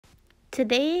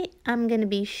Today I'm going to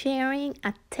be sharing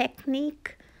a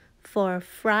technique for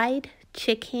fried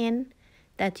chicken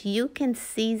that you can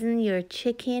season your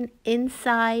chicken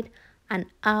inside and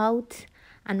out,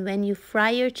 and when you fry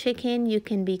your chicken you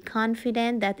can be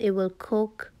confident that it will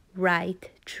cook right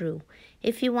through.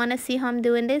 If you want to see how I'm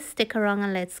doing this, stick around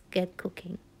and let's get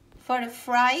cooking. For the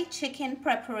fried chicken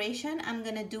preparation, I'm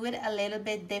going to do it a little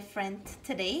bit different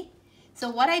today. So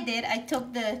what I did, I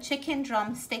took the chicken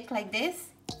drumstick like this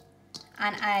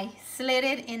and I slit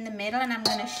it in the middle, and I'm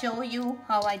going to show you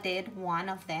how I did one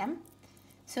of them.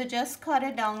 So just cut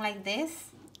it down like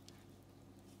this.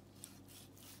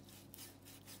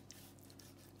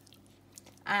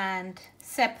 And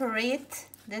separate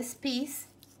this piece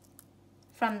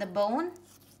from the bone.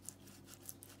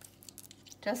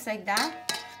 Just like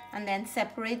that. And then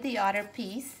separate the other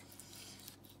piece.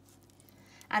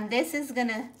 And this is going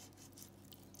to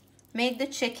make the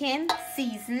chicken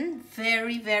season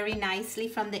very, very nicely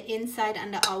from the inside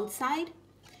and the outside.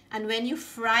 And when you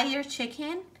fry your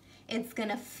chicken, it's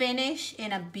gonna finish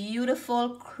in a beautiful,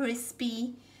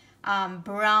 crispy,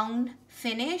 brown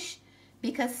finish.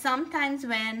 Because sometimes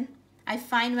when I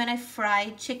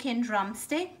fry chicken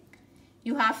drumstick,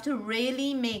 you have to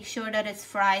really make sure that it's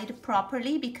fried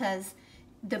properly, because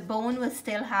the bone will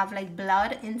still have like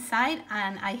blood inside,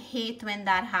 and I hate when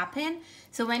that happens.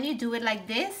 So when you do it like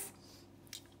this,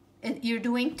 you're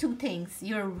doing two things.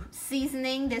 You're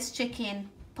seasoning this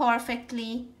chicken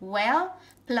perfectly well,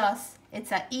 plus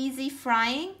it's an easy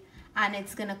frying and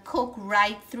it's gonna cook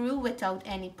right through without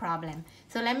any problem.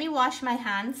 So let me wash my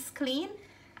hands clean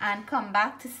and come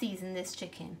back to season this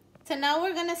chicken. So now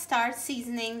we're gonna start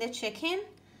seasoning the chicken,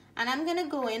 and I'm gonna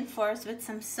go in first with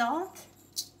some salt.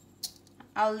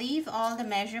 I'll leave all the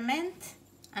measurement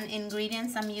and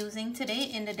ingredients I'm using today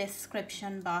in the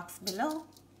description box below.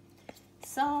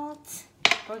 Salt,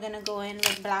 we're gonna go in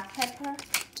with black pepper,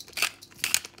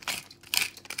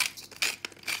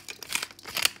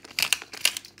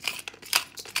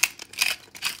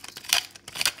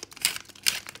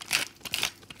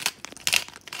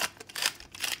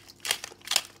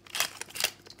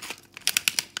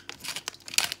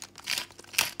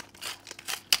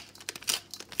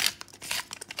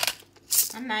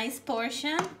 a nice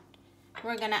portion.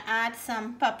 We're gonna add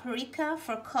some paprika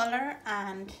for color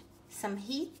and some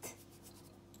heat,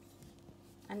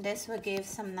 and this will give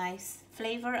some nice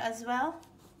flavor as well.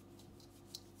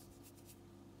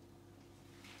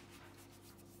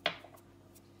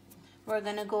 We're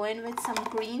gonna go in with some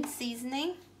green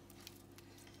seasoning,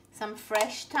 some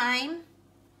fresh thyme,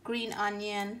 green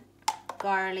onion,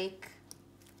 garlic,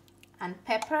 and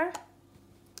pepper.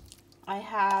 I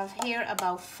have here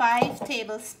about 5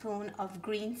 tablespoons of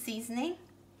green seasoning.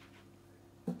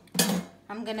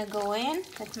 I'm gonna go in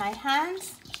with my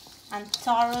hands and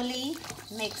thoroughly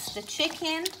mix the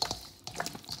chicken,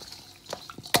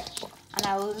 and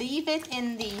I will leave it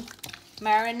in the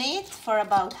marinade for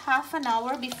about half an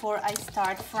hour before I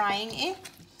start frying it.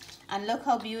 And look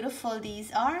how beautiful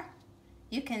these are.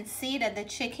 You can see that the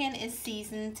chicken is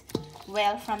seasoned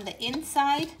well from the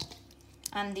inside,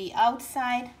 and the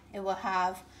outside it will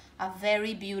have a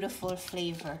very beautiful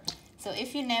flavor. So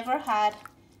if you never had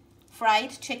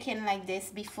fried chicken like this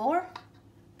before,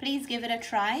 please give it a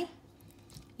try.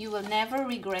 You will never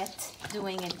regret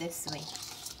doing it this way.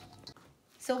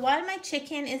 So while my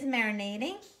chicken is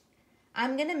marinating,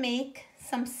 I'm gonna make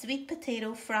some sweet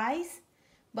potato fries,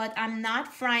 but I'm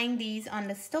not frying these on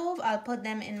the stove. I'll put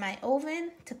them in my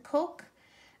oven to cook,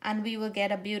 and we will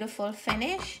get a beautiful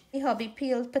finish. Hubby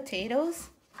peeled potatoes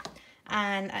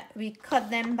and we cut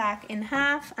them back in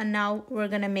half, and now we're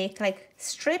gonna make like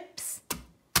strips,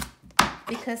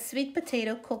 because sweet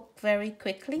potato cook very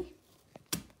quickly.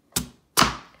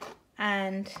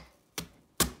 And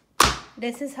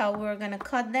this is how we're gonna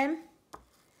cut them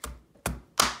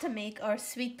to make our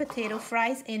sweet potato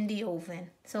fries in the oven.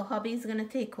 So hubby's gonna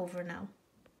take over now.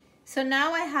 So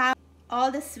now I have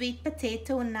all the sweet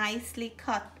potato nicely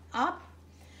cut up.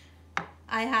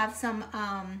 I have some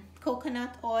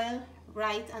coconut oil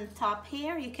right on top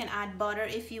here. You can add butter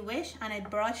if you wish, and I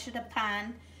brushed the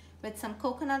pan with some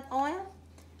coconut oil.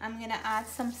 I'm gonna add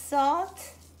some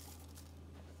salt,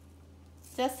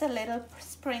 just a little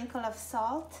sprinkle of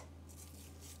salt,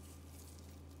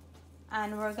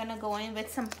 and we're gonna go in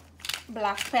with some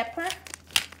black pepper,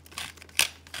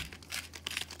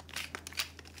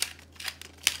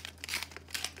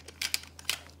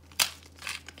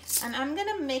 and I'm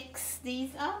gonna mix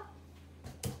these up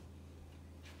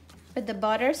with the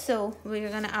butter, so we're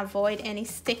gonna avoid any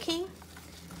sticking.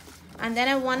 And then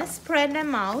I want to spread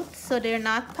them out so they're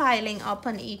not piling up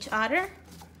on each other,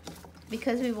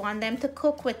 because we want them to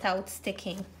cook without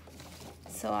sticking.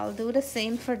 So I'll do the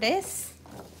same for this.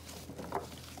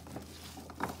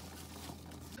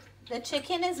 The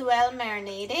chicken is well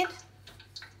marinated.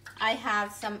 I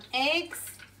have some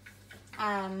eggs,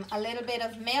 a little bit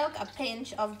of milk, a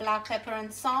pinch of black pepper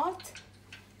and salt.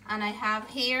 And I have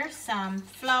here some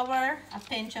flour, a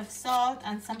pinch of salt,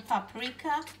 and some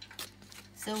paprika.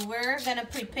 So we're gonna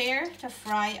prepare to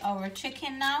fry our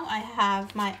chicken now. I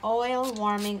have my oil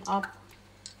warming up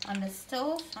on the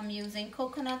stove. I'm using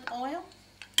coconut oil.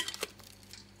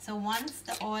 So once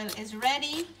the oil is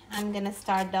ready, I'm gonna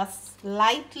start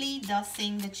lightly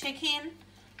dusting the chicken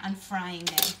and frying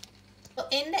them. So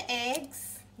in the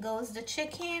eggs goes the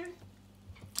chicken.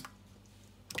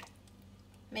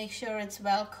 Make sure it's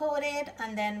well coated,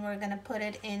 and then we're gonna put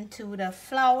it into the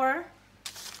flour,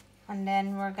 and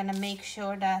then we're gonna make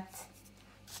sure that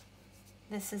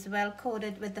this is well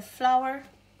coated with the flour.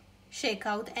 Shake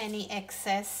out any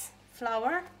excess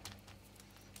flour,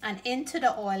 and into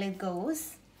the oil it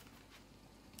goes.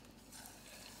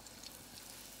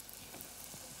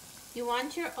 You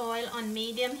want your oil on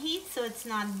medium heat so it's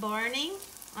not burning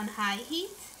on high heat,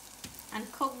 and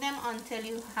cook them until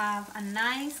you have a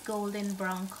nice golden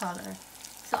brown color.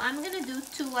 So I'm gonna do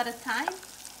 2 at a time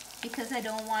because I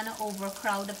don't want to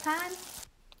overcrowd the pan.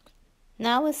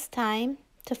 Now it's time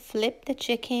to flip the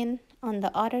chicken on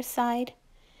the other side.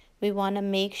 We want to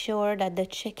make sure that the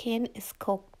chicken is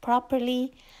cooked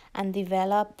properly and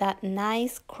develop that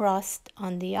nice crust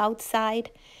on the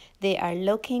outside. They are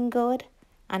looking good,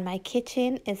 and my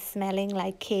kitchen is smelling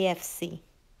like KFC.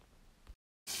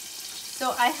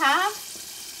 So I have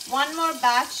 1 more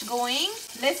batch going.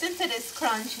 Listen to this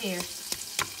crunch here.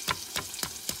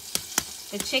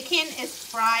 The chicken is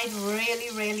fried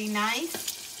really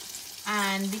nice,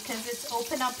 and because it's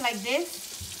open up like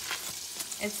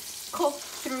this, it's cooked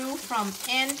through from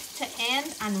end to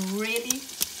end and really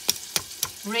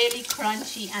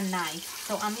crunchy and nice.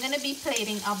 So I'm gonna be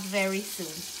plating up very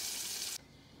soon.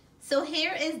 So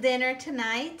here is dinner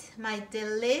tonight. My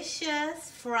delicious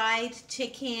fried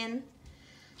chicken,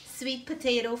 sweet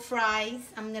potato fries.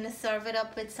 I'm gonna serve it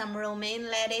up with some romaine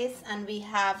lettuce, and we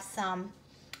have some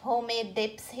homemade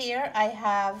dips here. I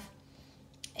have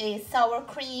a sour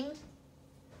cream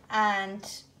and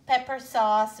pepper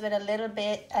sauce with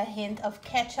a hint of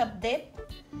ketchup dip,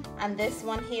 and this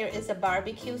one here is a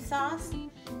barbecue sauce.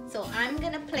 So I'm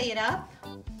gonna plate up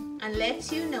and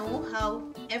let you know how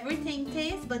everything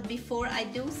tastes, but before I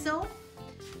do so,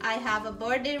 I have a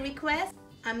birthday request.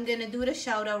 I'm gonna do the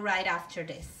shout out right after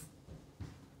this.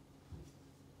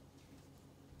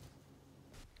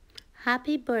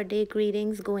 Happy birthday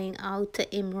greetings going out to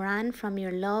Imran from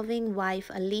your loving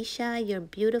wife Alicia, your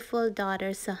beautiful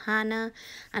daughter Sahana,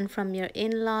 and from your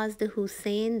in-laws the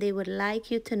Hussein. They would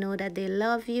like you to know that they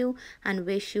love you and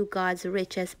wish you God's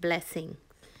richest blessing.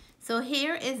 So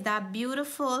here is that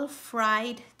beautiful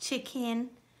fried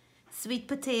chicken, sweet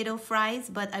potato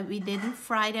fries, but we didn't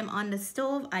fry them on the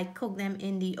stove. I cooked them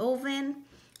in the oven,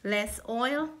 less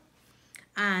oil.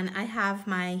 And I have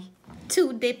my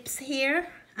 2 dips here.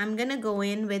 I'm gonna go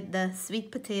in with the sweet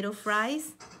potato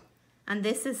fries, and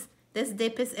this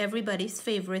dip is everybody's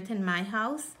favorite in my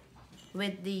house,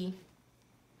 with the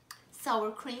sour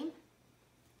cream.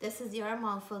 This is your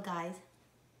mouthful, guys.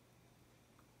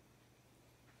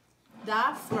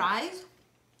 That fries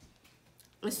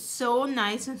is so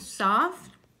nice and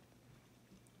soft,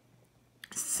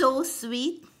 so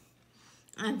sweet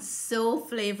and so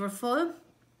flavorful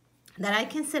that I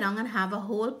can sit down and have a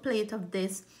whole plate of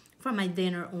this for my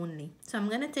dinner only. So I'm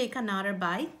gonna take another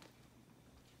bite.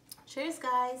 Cheers,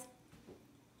 guys.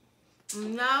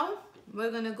 Now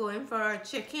we're gonna go in for our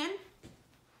chicken,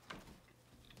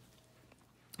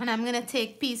 and I'm gonna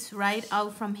take piece right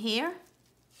out from here,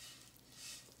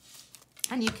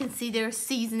 and you can see there's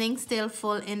seasoning still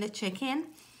full in the chicken,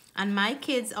 and my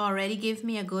kids already give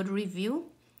me a good review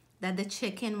that the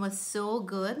chicken was so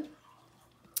good,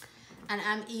 and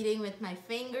I'm eating with my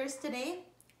fingers today.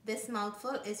 This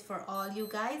mouthful is for all you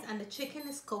guys, and the chicken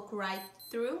is cooked right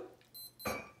through.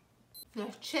 The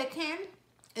chicken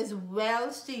is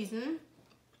well seasoned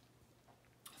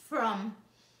from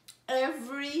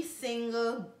every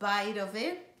single bite of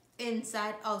it.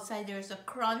 Inside, outside, there's a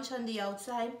crunch on the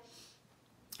outside,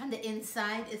 and the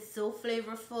inside is so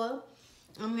flavorful.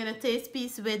 I'm gonna taste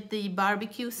piece with the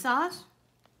barbecue sauce.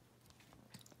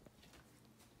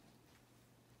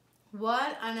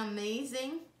 What an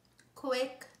amazing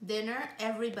quick dinner,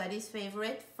 everybody's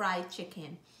favorite fried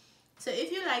chicken. So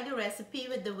if you like the recipe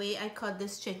with the way I cut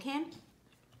this chicken,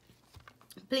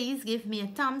 please give me a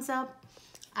thumbs up.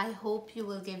 I hope you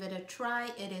will give it a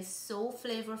try. It is so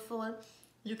flavorful.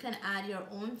 You can add your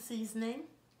own seasoning,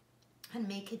 and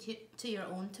make it to your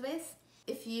own twist.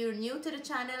 If you're new to the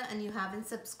channel and you haven't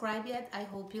subscribed yet, I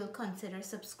hope you'll consider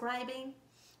subscribing.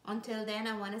 Until then,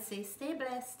 I want to say stay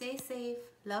blessed, stay safe.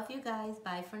 Love you guys.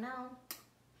 Bye for now.